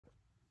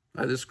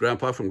Hi, this is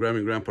Grandpa from Grammy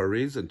and Grandpa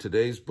Reads, and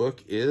today's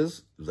book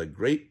is The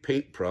Great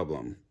Paint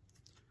Problem.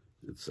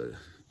 It's a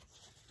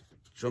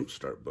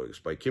jumpstart book. It's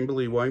by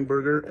Kimberly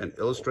Weinberger and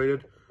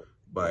illustrated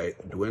by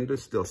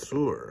Duendes Del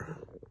Sur.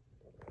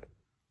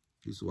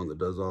 He's the one that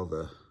does all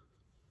the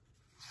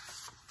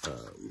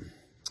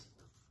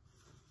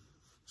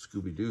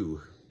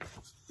Scooby-Doo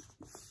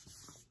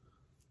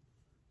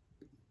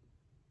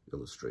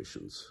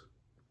illustrations.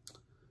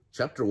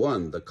 Chapter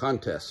 1, The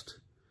Contest.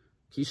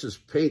 Keisha's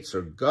paints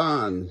are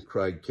gone,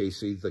 cried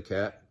Casey the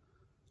cat.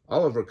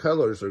 All of her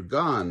colors are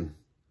gone.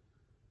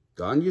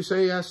 Gone, you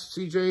say? Asked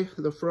CJ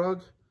the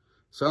frog.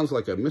 Sounds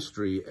like a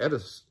mystery.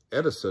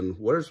 Edison,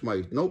 where's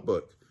my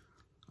notebook?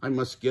 I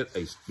must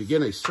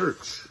begin a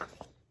search.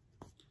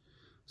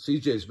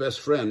 CJ's best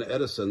friend,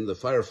 Edison the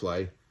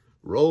firefly,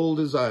 rolled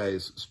his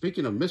eyes.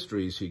 Speaking of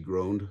mysteries, he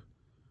groaned.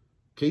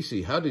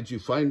 Casey, how did you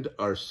find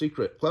our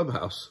secret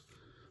clubhouse?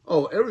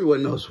 Oh,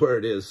 everyone knows where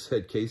it is,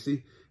 said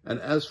Casey. And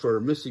as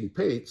for missing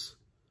paints,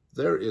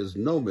 there is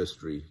no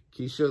mystery.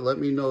 Keisha, let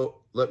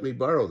me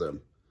borrow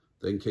them.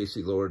 Then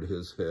Casey lowered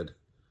his head.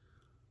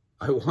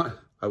 I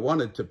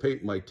wanted to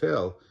paint my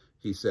tail,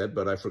 he said,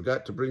 but I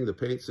forgot to bring the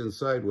paints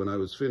inside when I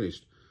was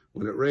finished.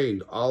 When it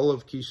rained, all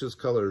of Keisha's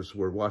colors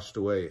were washed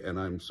away, and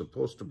I'm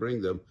supposed to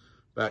bring them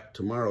back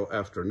tomorrow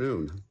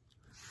afternoon.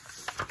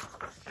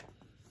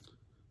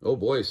 Oh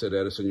boy, said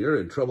Edison,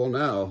 you're in trouble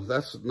now.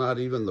 That's not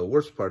even the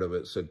worst part of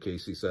it, said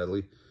Casey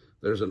sadly.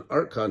 There's an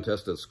art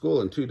contest at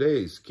school in 2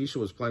 days. Keisha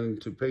was planning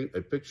to paint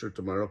a picture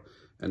tomorrow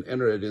and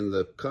enter it in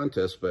the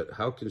contest, but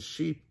how can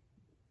she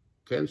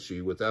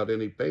without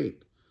any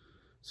paint?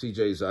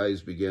 CJ's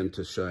eyes began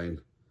to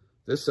shine.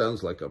 This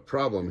sounds like a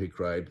problem, he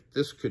cried.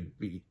 This could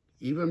be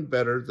even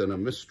better than a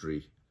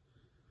mystery.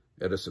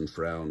 Edison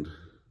frowned.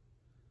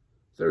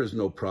 There is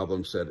no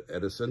problem, said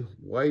Edison.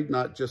 Why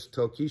not just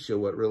tell Keisha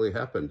what really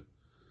happened?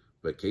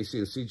 But Casey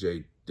and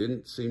CJ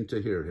didn't seem to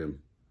hear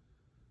him.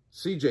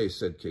 CJ,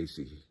 said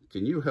Casey,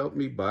 can you help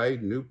me buy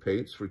new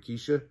paints for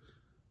Keisha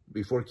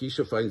before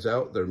Keisha finds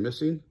out they're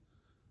missing?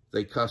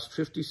 They cost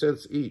 50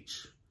 cents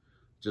each.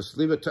 Just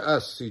leave it to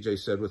us, CJ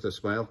said with a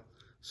smile.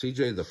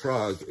 CJ the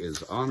frog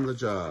is on the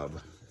job.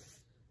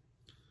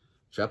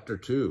 Chapter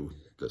 2,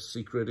 The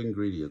Secret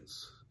Ingredient.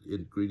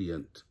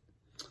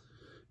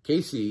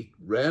 Casey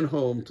ran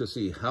home to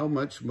see how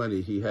much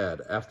money he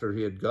had. After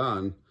he had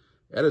gone,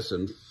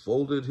 Edison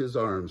folded his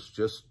arms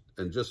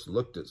and just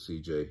looked at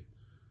CJ.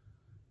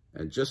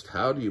 And just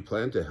how do you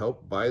plan to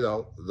help buy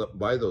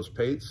those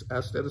paints?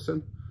 Asked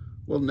Edison.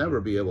 We'll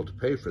never be able to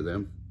pay for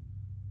them.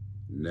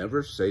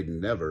 Never say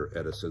never,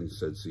 Edison,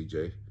 said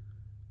CJ.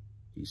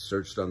 He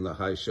searched on the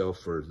high shelf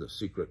for the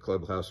secret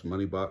clubhouse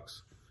money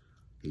box.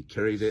 He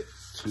carried it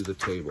to the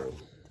table.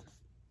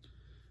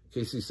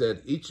 Casey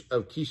said, each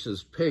of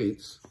Keisha's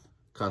paints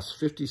cost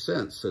 50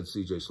 cents, said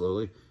CJ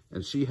slowly,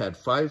 and she had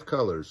 5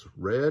 colors,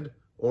 red,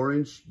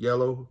 orange,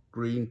 yellow,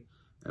 green,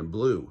 and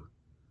blue.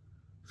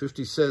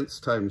 50 cents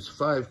times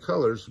 5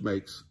 colors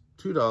makes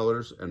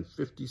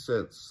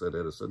 $2.50, said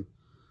Edison.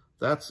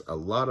 That's a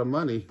lot of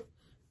money.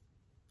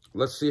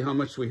 Let's see how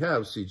much we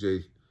have,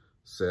 CJ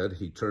said.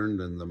 He turned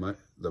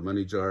the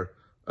money jar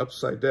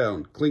upside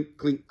down. Clink,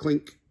 clink,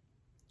 clink.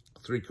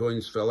 3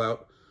 coins fell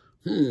out.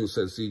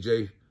 Said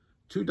CJ.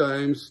 2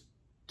 dimes,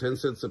 10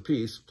 cents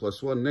apiece,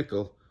 plus 1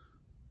 nickel,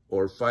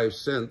 or 5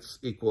 cents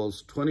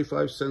equals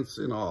 25 cents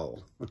in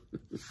all.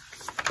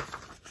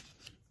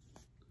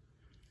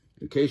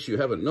 In case you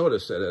haven't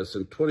noticed, said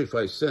Edison,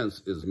 25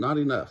 cents is not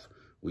enough.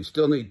 We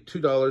still need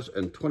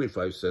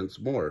 $2.25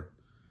 more.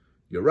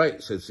 You're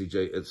right, said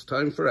CJ. It's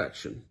time for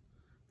action.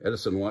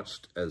 Edison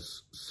watched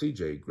as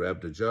CJ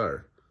grabbed a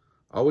jar.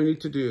 All we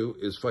need to do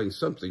is find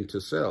something to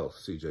sell,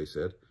 CJ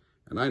said.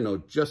 And I know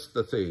just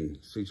the thing.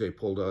 CJ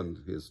pulled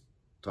on his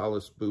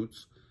tallest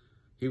boots.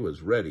 He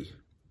was ready.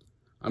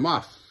 I'm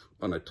off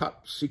on a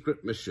top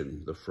secret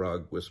mission, the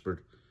frog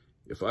whispered.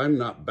 If I'm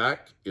not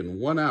back in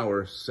 1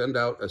 hour, send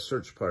out a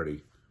search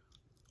party.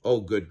 Oh,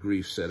 good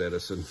grief, said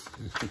Edison.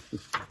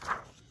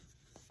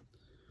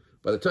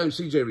 By the time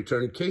CJ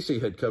returned, Casey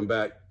had come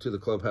back to the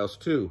clubhouse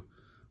too.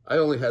 I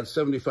only had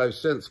 75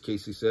 cents,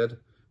 Casey said.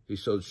 He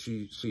showed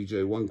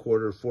CJ 1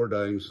 quarter, 4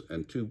 dimes,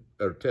 and 10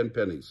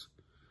 pennies.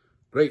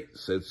 Great,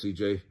 said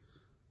CJ.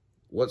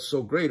 What's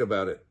so great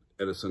about it?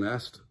 Edison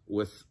asked.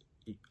 With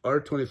our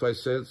 25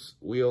 cents,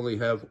 we only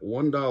have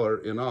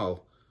 $1 in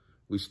all.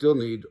 We still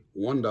need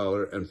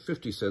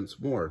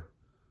 $1.50 more.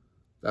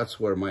 That's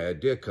where my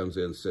idea comes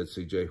in, said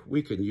CJ.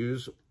 We can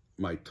use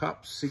my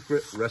top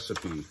secret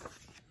recipe.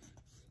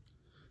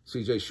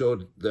 CJ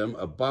showed them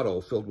a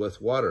bottle filled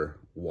with water.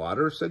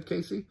 Water, said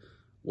Casey.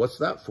 What's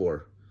that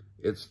for?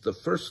 It's the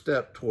first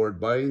step toward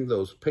buying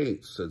those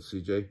paints, said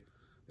CJ.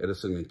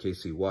 Edison and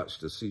Casey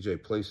watched as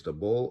CJ placed a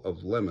bowl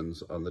of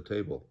lemons on the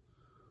table.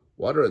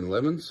 Water and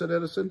lemons, said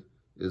Edison.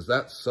 Is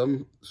that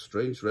some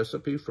strange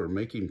recipe for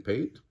making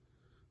paint?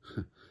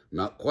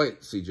 Not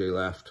quite, CJ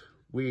laughed.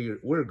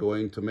 We're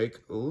going to make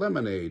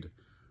lemonade.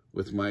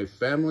 With my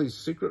family's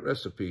secret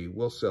recipe,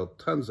 we'll sell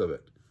tons of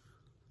it.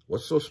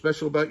 What's so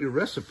special about your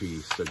recipe?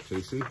 Said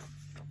Casey.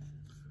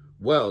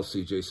 Well,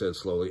 CJ said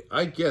slowly,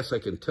 I guess I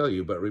can tell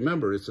you, but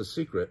remember, it's a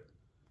secret.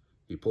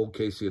 He pulled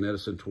Casey and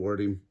Edison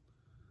toward him.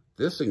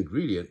 This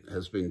ingredient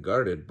has been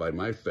guarded by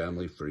my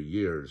family for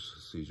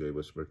years, CJ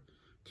whispered.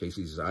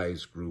 Casey's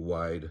eyes grew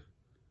wide.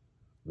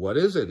 What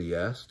is it? He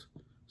asked.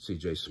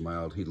 CJ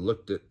smiled. He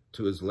looked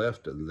to his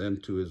left and then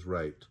to his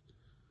right.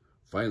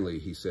 Finally,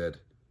 he said,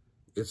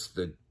 it's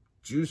the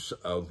juice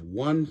of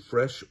one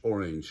fresh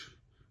orange.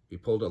 He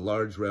pulled a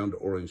large round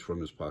orange from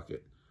his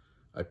pocket.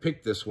 I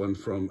picked this one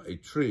from a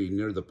tree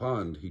near the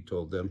pond, he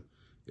told them.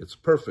 It's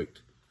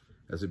perfect.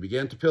 As he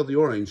began to peel the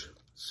orange,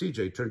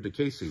 CJ turned to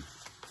Casey.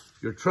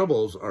 Your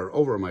troubles are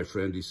over, my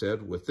friend, he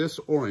said. With this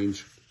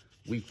orange,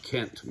 we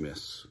can't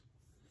miss.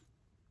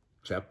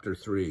 Chapter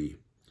 3,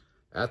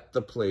 At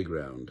the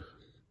Playground.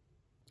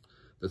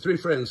 The three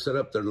friends set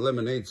up their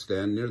lemonade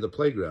stand near the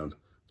playground.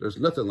 There's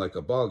nothing like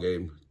a ball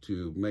game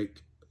to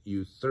make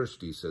you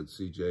thirsty, said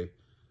CJ.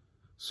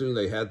 Soon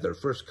they had their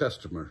first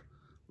customer.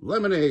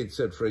 Lemonade,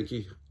 said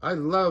Frankie. I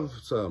love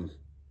some.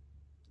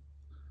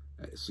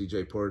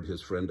 CJ poured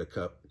his friend a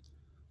cup.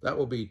 That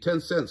will be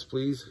 10 cents,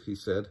 please, he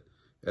said.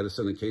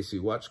 Edison and Casey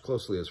watched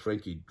closely as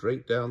Frankie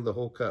drank down the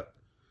whole cup.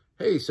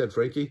 Hey, said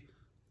Frankie,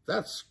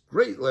 that's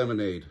great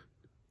lemonade.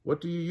 What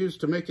do you use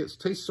to make it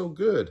taste so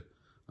good?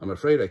 I'm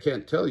afraid I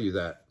can't tell you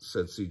that,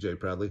 said CJ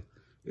proudly.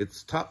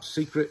 It's top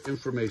secret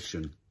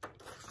information.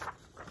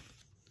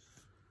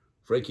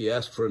 Frankie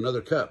asked for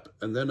another cup,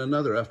 and then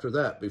another after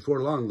that.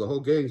 Before long, the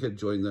whole gang had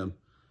joined them.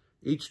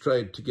 Each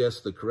tried to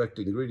guess the correct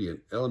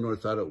ingredient. Eleanor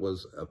thought it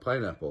was a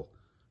pineapple.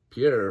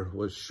 Pierre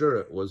was sure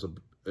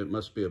it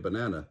must be a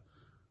banana.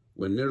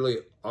 When nearly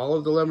all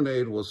of the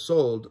lemonade was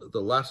sold, the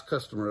last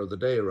customer of the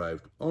day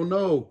arrived. Oh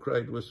no,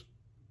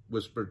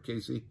 whispered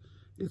Casey.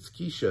 It's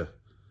Keisha.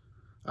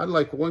 I'd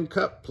like 1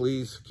 cup,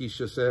 please,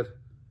 Keisha said.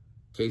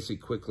 Casey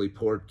quickly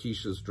poured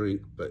Keisha's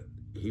drink, but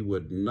he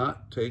would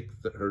not take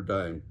her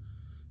dime.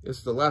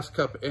 It's the last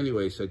cup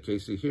anyway, said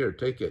Casey. Here,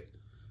 take it.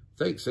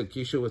 Thanks, said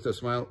Keisha with a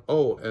smile.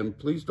 Oh, and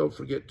please don't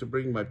forget to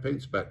bring my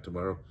paints back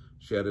tomorrow,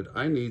 she added.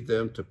 I need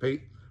them to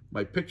paint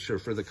my picture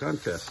for the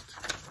contest.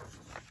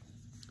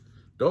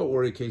 Don't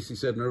worry, Casey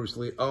said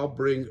nervously. I'll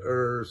bring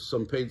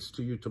some paints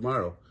to you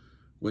tomorrow.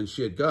 When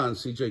she had gone,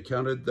 CJ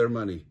counted their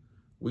money.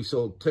 We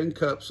sold 10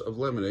 cups of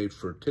lemonade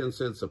for 10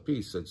 cents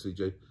apiece, said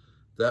CJ.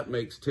 That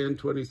makes 10,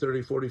 20,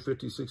 30, 40,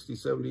 50, 60,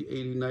 70,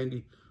 80,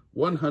 90,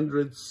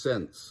 100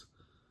 cents.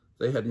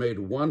 They had made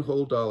 $1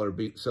 whole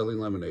selling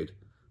lemonade.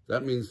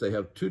 That means they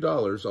have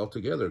 $2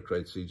 altogether,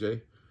 cried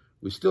CJ.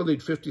 We still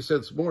need 50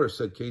 cents more,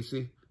 said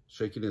Casey,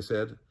 shaking his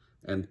head.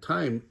 And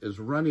time is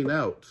running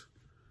out.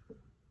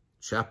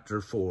 Chapter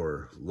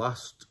 4,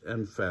 Lost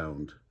and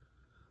Found.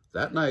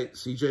 That night,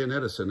 CJ and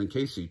Edison and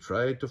Casey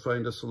tried to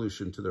find a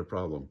solution to their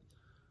problem.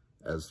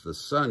 As the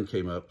sun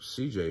came up,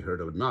 CJ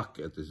heard a knock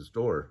at his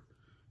door.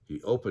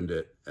 He opened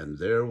it, and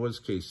there was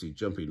Casey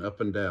jumping up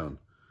and down.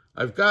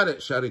 I've got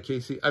it, shouted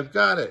Casey. I've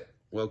got it.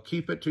 Well,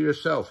 keep it to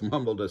yourself,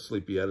 mumbled a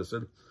sleepy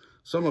Edison.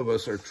 Some of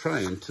us are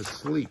trying to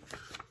sleep.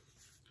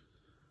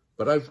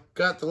 But I've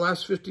got the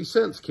last 50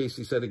 cents,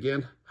 Casey said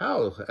again.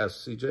 How?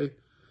 Asked CJ.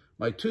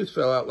 My tooth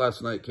fell out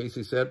last night,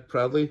 Casey said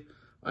proudly.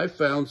 I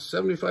found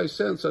 75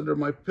 cents under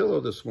my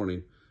pillow this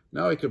morning.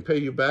 Now I can pay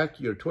you back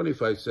your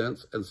 25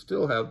 cents and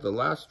still have the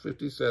last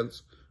 50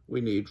 cents we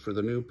need for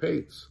the new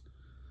paints.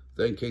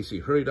 Then Casey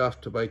hurried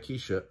off to buy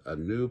Keisha a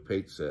new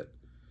paint set.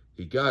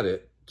 He got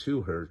it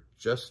to her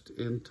just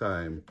in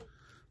time.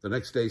 The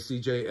next day,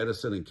 CJ,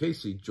 Edison, and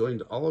Casey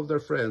joined all of their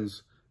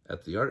friends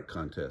at the art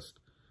contest.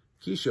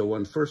 Keisha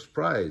won first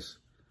prize.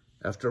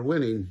 After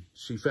winning,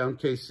 she found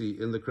Casey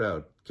in the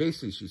crowd.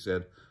 Casey, she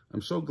said,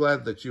 I'm so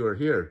glad that you are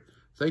here.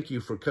 Thank you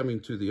for coming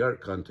to the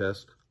art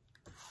contest.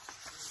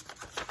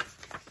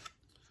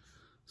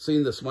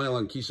 Seeing the smile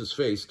on Keisha's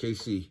face,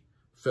 Casey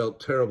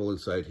felt terrible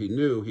inside. He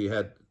knew he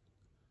had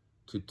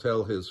to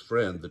tell his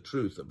friend the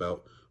truth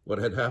about what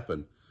had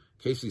happened.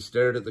 Casey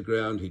stared at the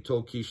ground. He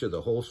told Keisha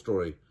the whole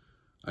story.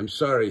 I'm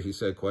sorry, he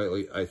said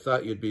quietly. I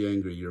thought you'd be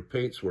angry. Your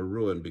paints were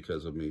ruined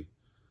because of me.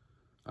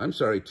 I'm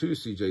sorry too,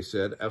 CJ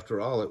said.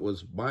 After all, it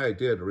was my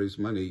idea to raise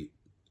money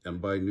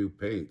and buy new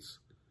paints.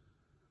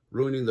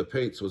 Ruining the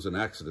paints was an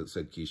accident,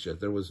 said Keisha.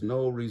 There was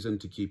no reason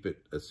to keep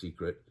it a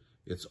secret.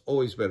 It's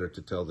always better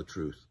to tell the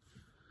truth.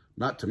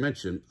 Not to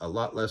mention a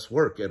lot less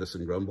work,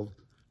 Edison grumbled.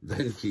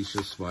 Then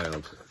Keisha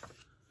smiled.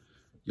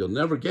 You'll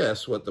never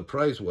guess what the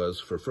prize was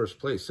for first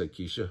place, said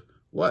Keisha.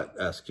 What?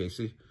 Asked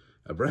Casey.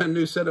 A brand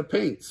new set of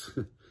paints.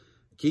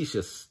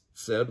 Keisha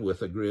said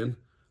with a grin.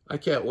 I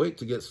can't wait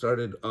to get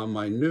started on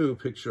my new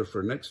picture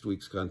for next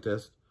week's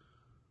contest.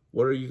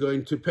 What are you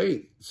going to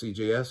paint?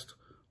 CJ asked.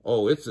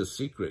 Oh, it's a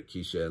secret,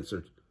 Keisha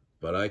answered.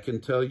 But I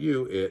can tell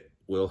you it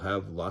will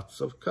have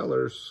lots of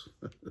colors.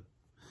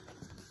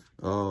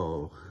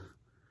 Oh,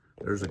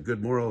 there's a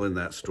good moral in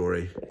that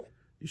story.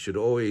 You should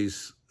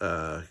always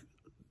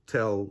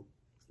tell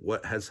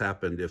what has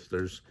happened if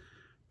there's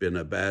been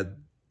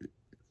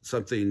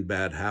something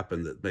bad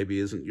happened that maybe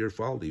isn't your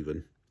fault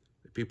even.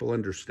 People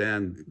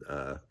understand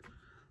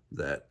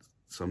that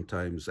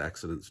sometimes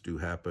accidents do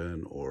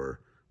happen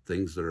or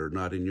things that are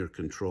not in your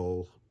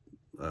control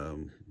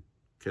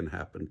can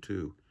happen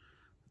too,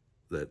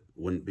 that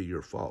wouldn't be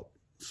your fault.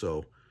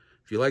 So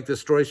if you like this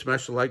story,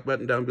 smash the like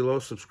button down below,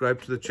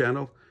 subscribe to the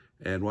channel,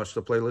 and watch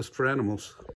the playlist for animals.